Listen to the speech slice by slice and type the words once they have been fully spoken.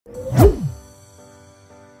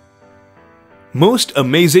Most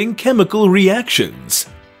amazing chemical reactions.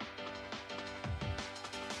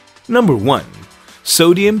 Number 1.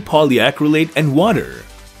 Sodium polyacrylate and water.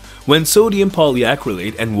 When sodium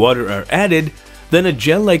polyacrylate and water are added, then a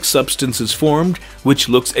gel-like substance is formed which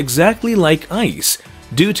looks exactly like ice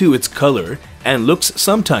due to its color and looks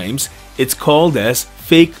sometimes it's called as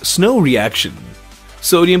fake snow reaction.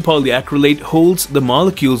 Sodium polyacrylate holds the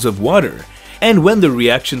molecules of water, and when the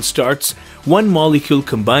reaction starts, one molecule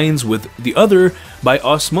combines with the other by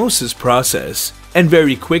osmosis process and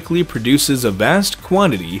very quickly produces a vast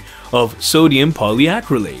quantity of sodium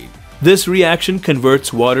polyacrylate. This reaction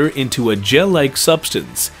converts water into a gel-like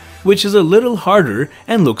substance, which is a little harder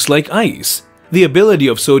and looks like ice. The ability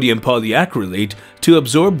of sodium polyacrylate to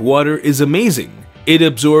absorb water is amazing. It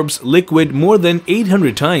absorbs liquid more than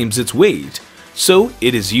 800 times its weight, so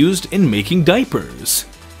it is used in making diapers.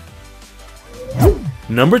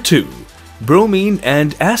 Number 2. Bromine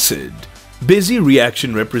and Acid. Busy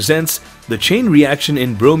reaction represents the chain reaction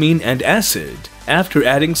in bromine and acid. After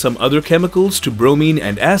adding some other chemicals to bromine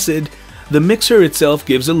and acid, the mixture itself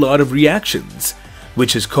gives a lot of reactions,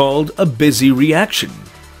 which is called a busy reaction.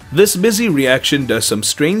 This busy reaction does some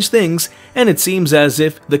strange things, and it seems as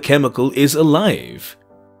if the chemical is alive.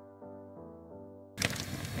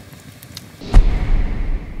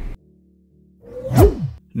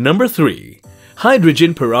 Number 3.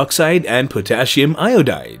 Hydrogen peroxide and potassium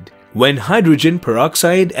iodide. When hydrogen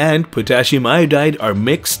peroxide and potassium iodide are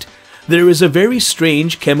mixed, there is a very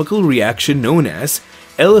strange chemical reaction known as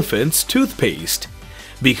elephant's toothpaste,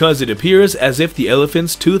 because it appears as if the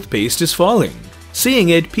elephant's toothpaste is falling. Seeing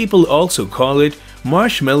it, people also call it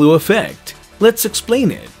marshmallow effect. Let's explain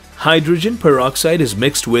it. Hydrogen peroxide is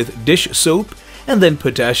mixed with dish soap, and then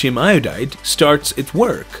potassium iodide starts its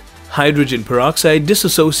work. Hydrogen peroxide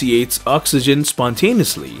dissociates oxygen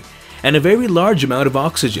spontaneously, and a very large amount of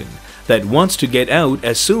oxygen that wants to get out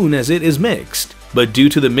as soon as it is mixed. But due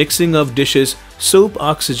to the mixing of dishes, soap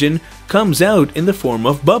oxygen comes out in the form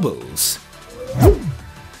of bubbles.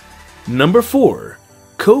 Number 4.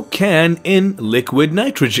 Coke can in liquid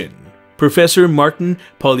nitrogen. Professor Martin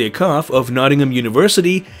Polyakov of Nottingham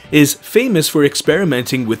University is famous for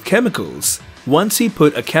experimenting with chemicals. Once he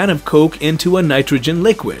put a can of Coke into a nitrogen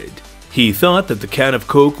liquid. He thought that the can of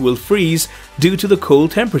Coke will freeze due to the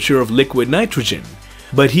cold temperature of liquid nitrogen,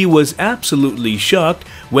 but he was absolutely shocked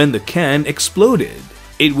when the can exploded.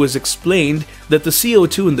 It was explained that the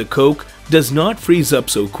CO2 in the Coke does not freeze up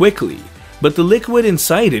so quickly, but the liquid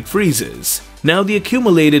inside it freezes. Now the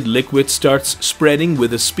accumulated liquid starts spreading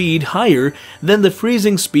with a speed higher than the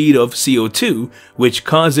freezing speed of CO2, which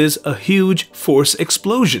causes a huge force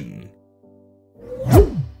explosion.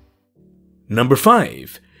 Number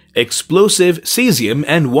 5. Explosive caesium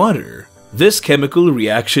and water. This chemical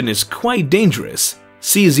reaction is quite dangerous.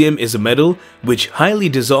 Caesium is a metal which highly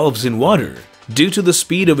dissolves in water. Due to the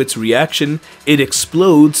speed of its reaction, it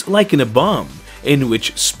explodes like in a bomb, in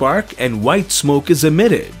which spark and white smoke is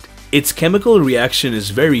emitted. Its chemical reaction is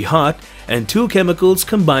very hot, and two chemicals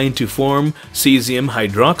combine to form caesium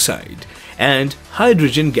hydroxide and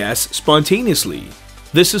hydrogen gas spontaneously.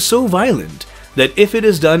 This is so violent that if it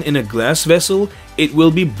is done in a glass vessel, it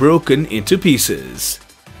will be broken into pieces.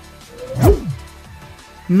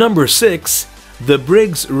 Number 6. The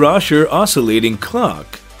Briggs rushar oscillating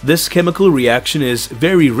clock. This chemical reaction is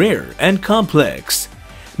very rare and complex.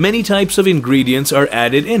 Many types of ingredients are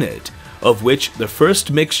added in it, of which the first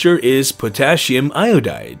mixture is potassium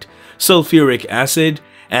iodide, sulphuric acid,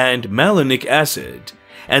 and malonic acid,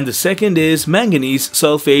 and the second is manganese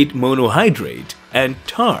sulfate monohydrate and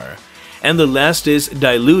tar, and the last is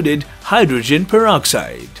diluted hydrogen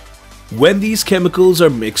peroxide. When these chemicals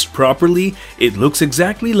are mixed properly, it looks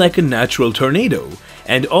exactly like a natural tornado,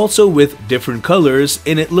 and also with different colors,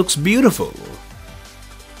 and it looks beautiful.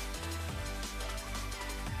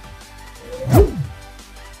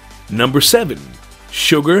 Number 7.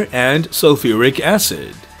 Sugar and sulphuric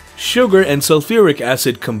acid. Sugar and sulphuric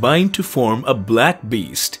acid combine to form a black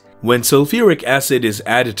beast. When sulphuric acid is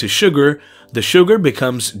added to sugar, the sugar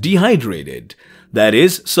becomes dehydrated. That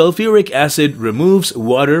is, sulphuric acid removes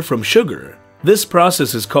water from sugar. This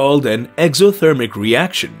process is called an exothermic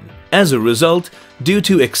reaction. As a result, due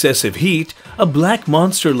to excessive heat, a black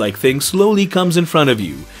monster-like thing slowly comes in front of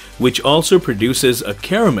you, which also produces a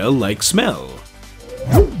caramel-like smell.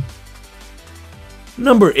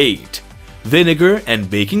 Number 8. Vinegar and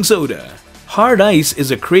baking soda. Hard ice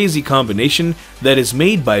is a crazy combination that is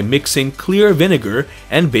made by mixing clear vinegar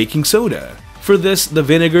and baking soda. For this, the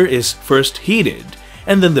vinegar is first heated,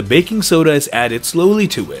 and then the baking soda is added slowly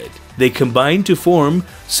to it. They combine to form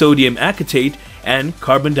sodium acetate and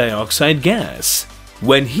carbon dioxide gas.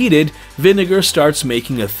 When heated, vinegar starts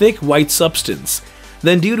making a thick white substance.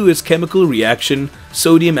 Then due to its chemical reaction,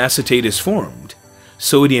 sodium acetate is formed.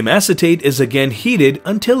 Sodium acetate is again heated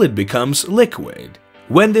until it becomes liquid.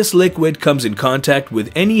 When this liquid comes in contact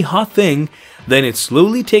with any hot thing, then it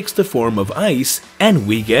slowly takes the form of ice and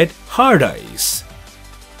we get hard ice.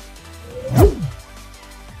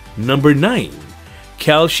 Number 9.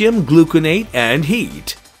 Calcium gluconate and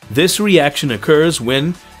heat. This reaction occurs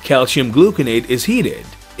when calcium gluconate is heated.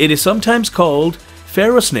 It is sometimes called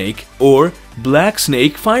ferrosnake or black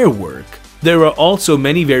snake firework. There are also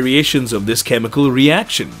many variations of this chemical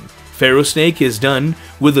reaction. Ferrosnake is done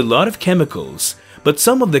with a lot of chemicals, but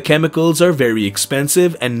some of the chemicals are very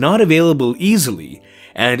expensive and not available easily,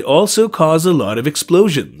 and also cause a lot of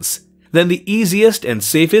explosions. Then the easiest and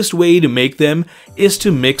safest way to make them is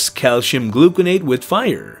to mix calcium gluconate with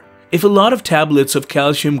fire. If a lot of tablets of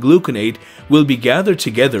calcium gluconate will be gathered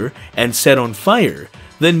together and set on fire,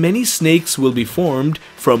 then many snakes will be formed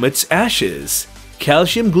from its ashes.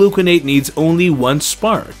 Calcium gluconate needs only one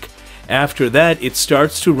spark. After that, it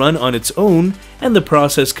starts to run on its own and the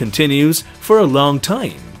process continues for a long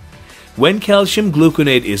time. When calcium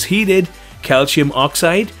gluconate is heated, calcium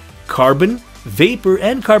oxide, carbon, vapor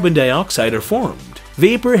and carbon dioxide are formed.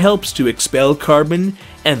 Vapor helps to expel carbon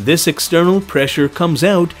and this external pressure comes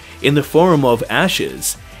out in the form of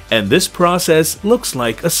ashes, and this process looks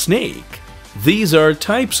like a snake. These are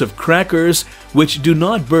types of crackers which do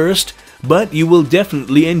not burst, but you will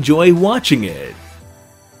definitely enjoy watching it.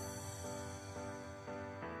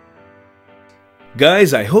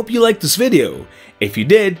 Guys, I hope you liked this video. If you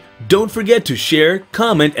did, don't forget to share,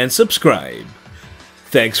 comment and subscribe.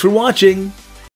 Thanks for watching.